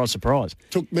ever. Surprise, surprise.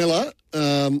 Took Miller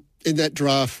in that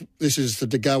draft. This is the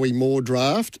De Goey Moore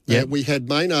draft. We had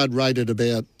Maynard rated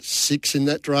about 6 in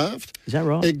that draft. Is that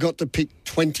right? It got to pick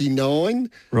 29.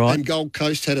 Right. And Gold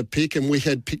Coast had a pick and we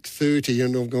had pick 30.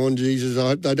 And I've gone, Jesus, I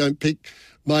hope they don't pick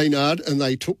Maynard. And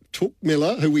they took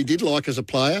Miller, who we did like as a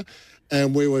player,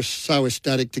 and we were so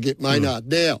ecstatic to get Maynard.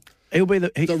 Now, he'll be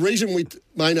the reason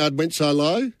Maynard went so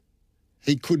low,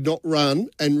 he could not run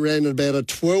and ran about a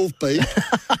 12 beat.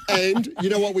 And you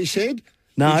know what we said?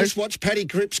 No. We just watched Paddy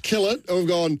Cripps kill it. And we've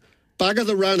gone, bugger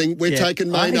the running. We're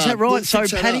taking Maynard. Is that right? We'll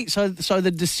so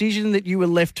the decision that you were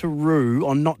left to rue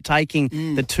on not taking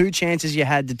the 2 chances you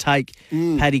had to take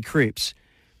Paddy Cripps,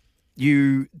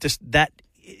 that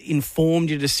informed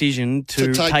your decision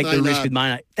to take the risk with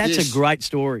Maynard. That's a great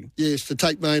story. Yes, to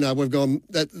take Maynard. We've gone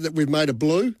that we've made a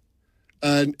blue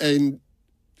and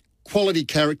quality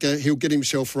character. He'll get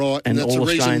himself right. And that's the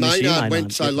reason Maynard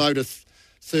went so low to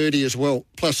 30 as well.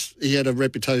 Plus, he had a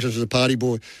reputation as a party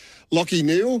boy. Lockie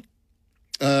Neal,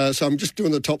 so I'm just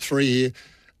doing the top three here,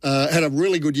 had a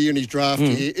really good year in his draft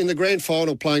year. In the grand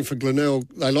final playing for Glenelg,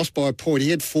 they lost by a point.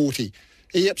 He had 40.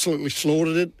 He absolutely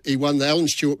slaughtered it. He won the Alan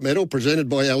Stewart medal, presented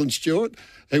by Alan Stewart,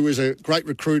 who was a great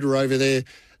recruiter over there.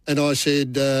 And I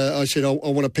said, I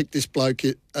want to pick this bloke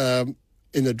in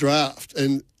the draft.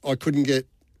 And I couldn't get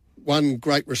one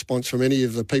great response from any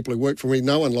of the people who worked for me.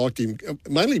 No one liked him,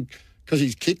 mainly because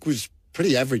his kick was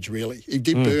pretty average, really. He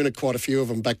did burn at quite a few of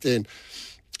them back then.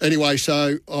 Anyway,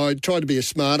 so I tried to be a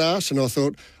smart ass, and I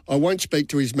thought, I won't speak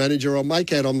to his manager. I'll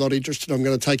make out I'm not interested. I'm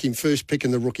going to take him first pick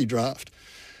in the rookie draft.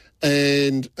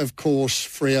 And, of course,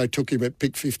 Freo took him at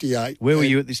pick 58. Where were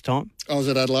you at this time? I was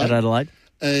at Adelaide. At Adelaide.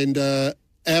 And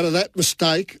out of that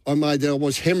mistake I made, that I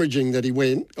was hemorrhaging that he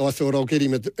went, I thought I'll get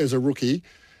him as a rookie.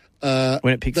 When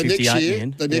it picked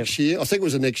 58, the next year, I think it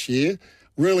was the next year,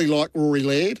 really liked Rory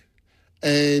Laird.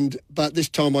 But this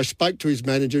time I spoke to his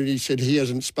manager and he said he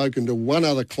hasn't spoken to one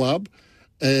other club.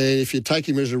 And if you take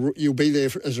him you'll be there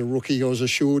as a rookie, I was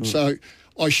assured. So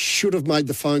I should have made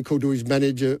the phone call to his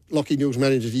manager, Lockie Neal's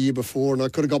manager, the year before, and I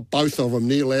could have got both of them,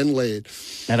 Neal and Laird.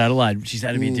 At Adelaide, which is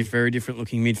that'd be a very different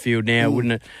looking midfield now,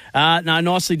 wouldn't it? No,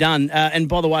 nicely done. And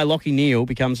by the way, Lockie Neal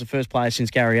becomes the first player since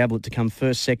Gary Ablett to come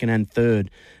first, second and third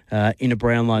in a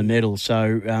Brownlow medal.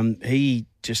 So he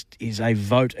just is a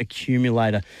vote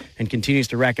accumulator and continues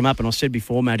to rack him up. And I said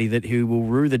before, Matty, that he will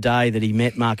rue the day that he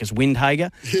met Marcus Windhager.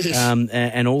 Yes.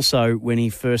 And also when he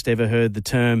first ever heard the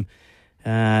term,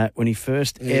 the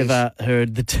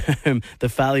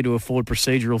failure to afford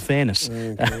procedural fairness,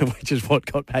 which is what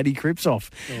got Paddy Cripps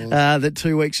off, that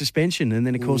 2-week suspension. And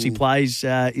then, of course, he plays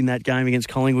in that game against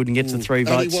Collingwood and gets the 3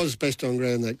 votes. And he was best on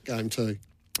ground that game too.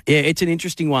 Yeah, it's an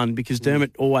interesting one because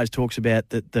Dermott always talks about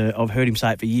that. I've heard him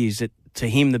say it for years, that to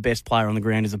him the best player on the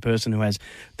ground is the person who has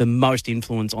the most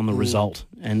influence on the result.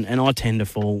 And I tend to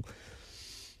fall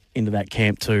into that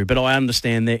camp too. But I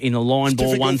understand that in a line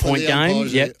ball 1 point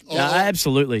game.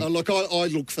 Absolutely. Look, I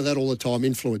look for that all the time.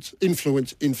 Influence.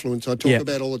 I talk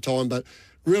about all the time, but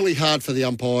really hard for the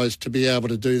umpires to be able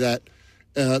to do that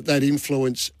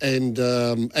influence and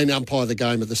umpire the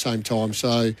game at the same time.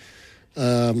 So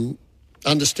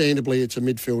understandably, it's a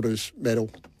midfielder's medal.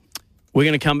 We're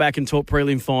going to come back and talk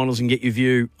prelim finals and get your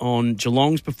view on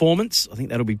Geelong's performance. I think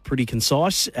that'll be pretty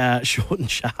concise, short and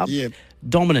sharp. Yeah.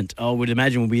 Dominant, I would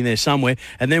imagine, will be in there somewhere.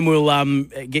 And then we'll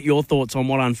get your thoughts on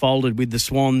what unfolded with the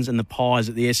Swans and the Pies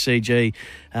at the SCG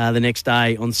the next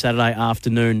day on Saturday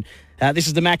afternoon. This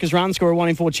is the Macca's Run. Score a 1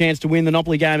 in 4 chance to win the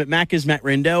Monopoly game at Macca's. Matt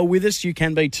Rendell with us. You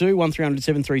can be too. 1300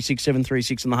 736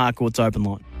 736 on the Harcourt's open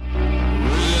line.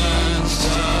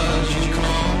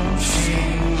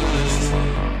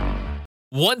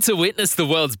 Want to witness the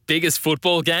world's biggest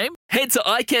football game? Head to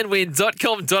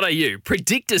iCanWin.com.au,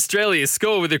 predict Australia's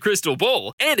score with a crystal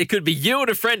ball, and it could be you and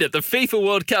a friend at the FIFA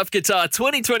World Cup Qatar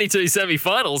 2022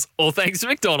 semi-finals, all thanks to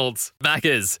McDonald's.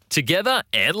 Maccas, together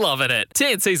and loving it.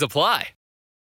 TNCs apply.